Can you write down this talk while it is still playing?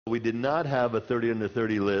We did not have a 30 under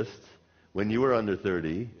 30 list when you were under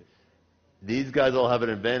 30. These guys all have an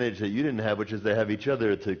advantage that you didn't have, which is they have each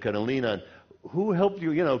other to kind of lean on. Who helped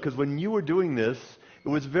you, because when you were doing this, it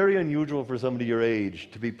was very unusual for somebody your age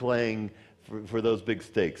to be playing for those big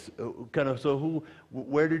stakes. So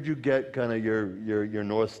where did you get kind of your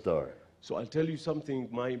North Star? So I'll tell you something,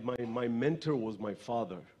 my mentor was my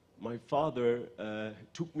father. My father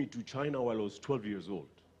took me to China while I was 12 years old.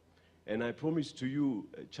 And I promise to you,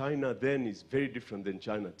 China then is very different than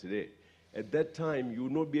China today. At that time, you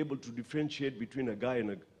would not be able to differentiate between a guy and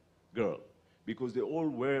a girl because they all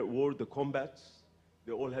wore the combats.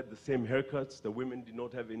 They all had the same haircuts. The women did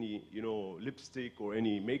not have any, lipstick or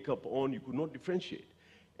any makeup on. You could not differentiate.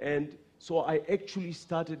 And so I actually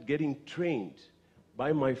started getting trained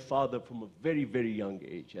by my father from a very, very young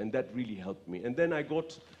age. And that really helped me. And then I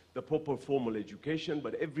got the proper formal education,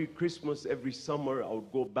 but every Christmas, every summer, I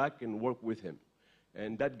would go back and work with him.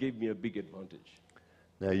 And that gave me a big advantage.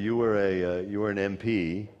 Now, you were an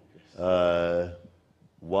MP.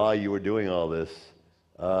 While you were doing all this,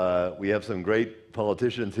 we have some great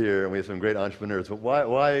politicians here, and we have some great entrepreneurs. But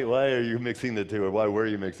why are you mixing the two, or why were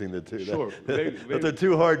you mixing the two? Sure. But the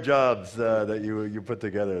two hard jobs that you put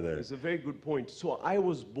together there. It's a very good point. So I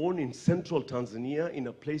was born in central Tanzania in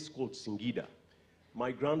a place called Singida. My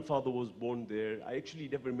grandfather was born there. I actually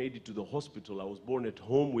never made it to the hospital. I was born at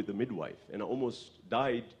home with a midwife, and I almost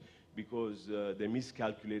died because they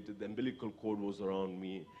miscalculated. The umbilical cord was around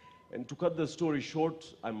me. And to cut the story short,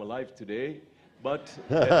 I'm alive today. But,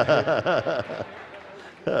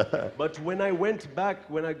 but when I went back,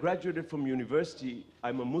 when I graduated from university,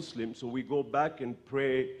 I'm a Muslim, so we go back and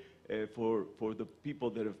pray for the people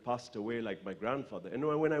that have passed away, like my grandfather. And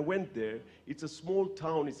when I went there, it's a small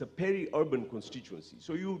town, it's a peri-urban constituency.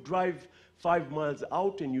 So you drive 5 miles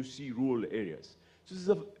out and you see rural areas. So this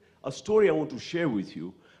is a story I want to share with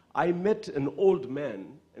you. I met an old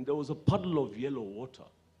man, and there was a puddle of yellow water.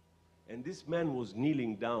 And this man was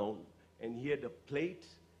kneeling down, and he had a plate,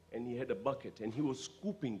 and he had a bucket, and he was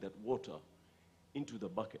scooping that water into the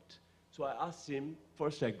bucket. So I asked him,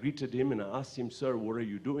 first I greeted him, and I asked him, "Sir, what are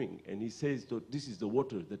you doing?" And he says, "This is the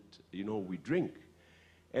water that, we drink."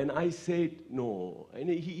 And I said, "No." And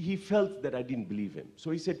he felt that I didn't believe him.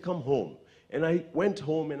 So he said, "Come home." And I went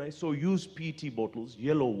home, and I saw used PET bottles,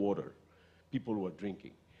 yellow water, people were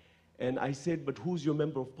drinking. And I said, "But who's your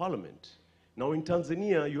member of parliament?" Now in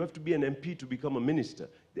Tanzania, you have to be an MP to become a minister.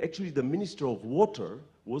 Actually, the minister of water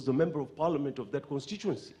was the member of parliament of that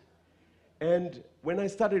constituency. And when I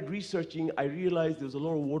started researching, I realized there was a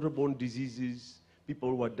lot of waterborne diseases,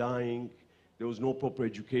 people were dying, there was no proper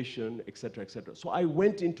education, et cetera, et cetera. So I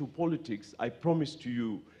went into politics. I promise to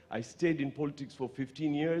you, I stayed in politics for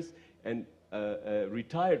 15 years and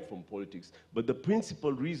retired from politics. But the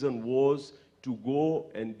principal reason was to go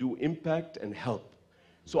and do impact and help.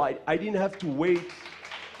 So I didn't have to wait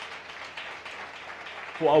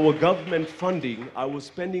for our government funding. I was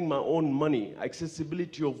spending my own money.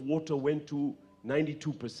 Accessibility of water went to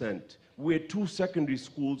 92%. We had 2 secondary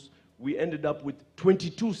schools. We ended up with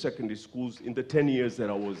 22 secondary schools in the 10 years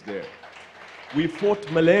that I was there. We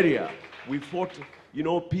fought malaria. We fought,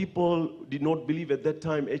 people did not believe at that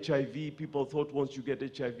time HIV. People thought once you get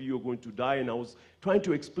HIV, you're going to die. And I was trying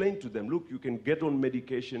to explain to them, look, you can get on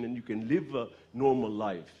medication and you can live a normal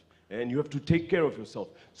life. And you have to take care of yourself.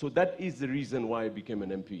 So that is the reason why I became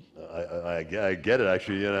an MP. I get it,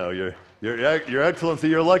 actually. Your Excellency,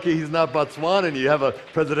 you're lucky he's not Botswana. You have a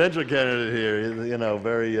presidential candidate here. You're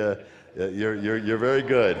very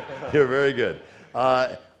good. You're very good.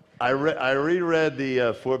 I reread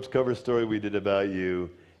the Forbes cover story we did about you,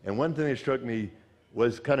 and one thing that struck me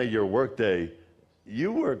was kind of your workday.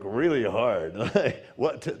 You work really hard.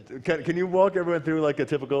 Can you walk everyone through like a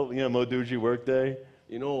typical, Mo Dewji workday?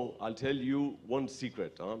 I'll tell you one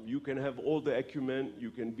secret. You can have all the acumen,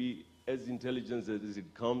 you can be as intelligent as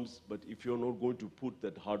it comes, but if you're not going to put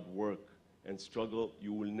that hard work and struggle,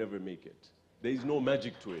 you will never make it. There is no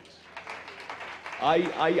magic to it.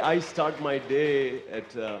 I start my day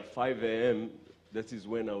at 5 a.m. That is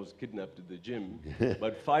when I was kidnapped at the gym.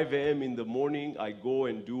 But 5 a.m. in the morning, I go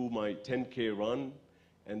and do my 10K run.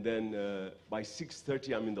 And then by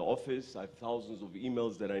 6:30, I'm in the office. I have thousands of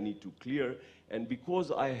emails that I need to clear. And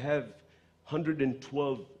because I have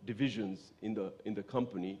 112 divisions in the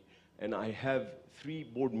company, and I have 3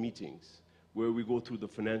 board meetings where we go through the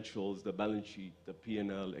financials, the balance sheet, the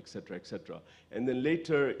P&L, et cetera, et cetera. And then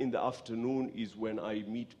later in the afternoon is when I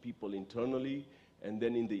meet people internally. And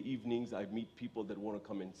then in the evenings, I meet people that want to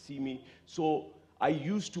come and see me. So I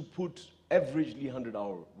used to put averagely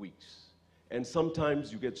 100-hour weeks. And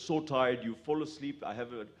sometimes you get so tired, you fall asleep. I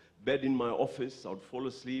have a bed in my office. I would fall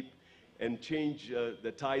asleep and change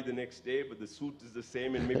the tie the next day, but the suit is the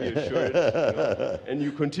same and maybe a shirt, and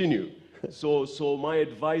you continue. So my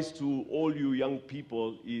advice to all you young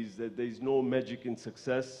people is that there is no magic in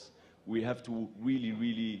success. We have to really,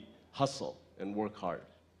 really hustle and work hard.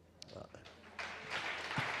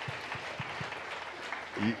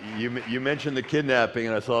 You mentioned the kidnapping,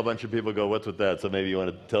 and I saw a bunch of people go, "What's with that?" So maybe you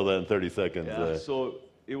want to tell that in 30 seconds. Yeah, so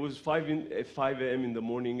it was 5 a.m. in the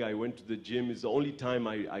morning. I went to the gym. It's the only time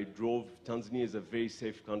I drove. Tanzania is a very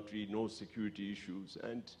safe country, no security issues.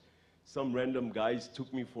 And some random guys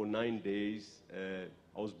took me for 9 days.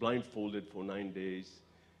 I was blindfolded for 9 days.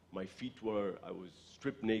 I was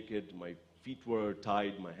stripped naked. My feet were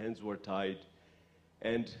tied. My hands were tied.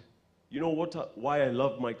 And you know why I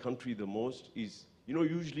love my country the most is,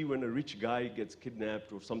 usually when a rich guy gets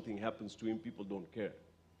kidnapped or something happens to him, people don't care.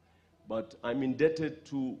 But I'm indebted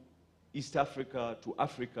to East Africa, to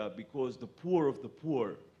Africa, because the poor of the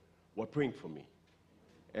poor were praying for me.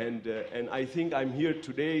 And I think I'm here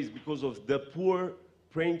today is because of the poor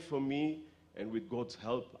praying for me, and with God's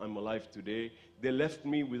help, I'm alive today. They left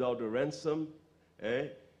me without a ransom,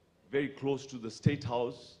 very close to the State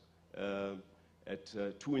House at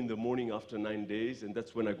 2 in the morning after 9 days, and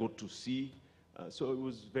that's when I got to see. So it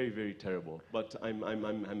was very, very terrible. But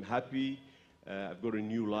I'm happy. I've got a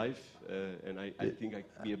new life, and I think I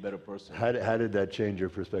can be a better person. How did that change your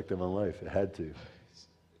perspective on life? It had to.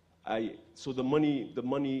 So the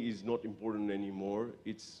money is not important anymore.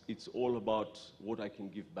 It's all about what I can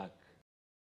give back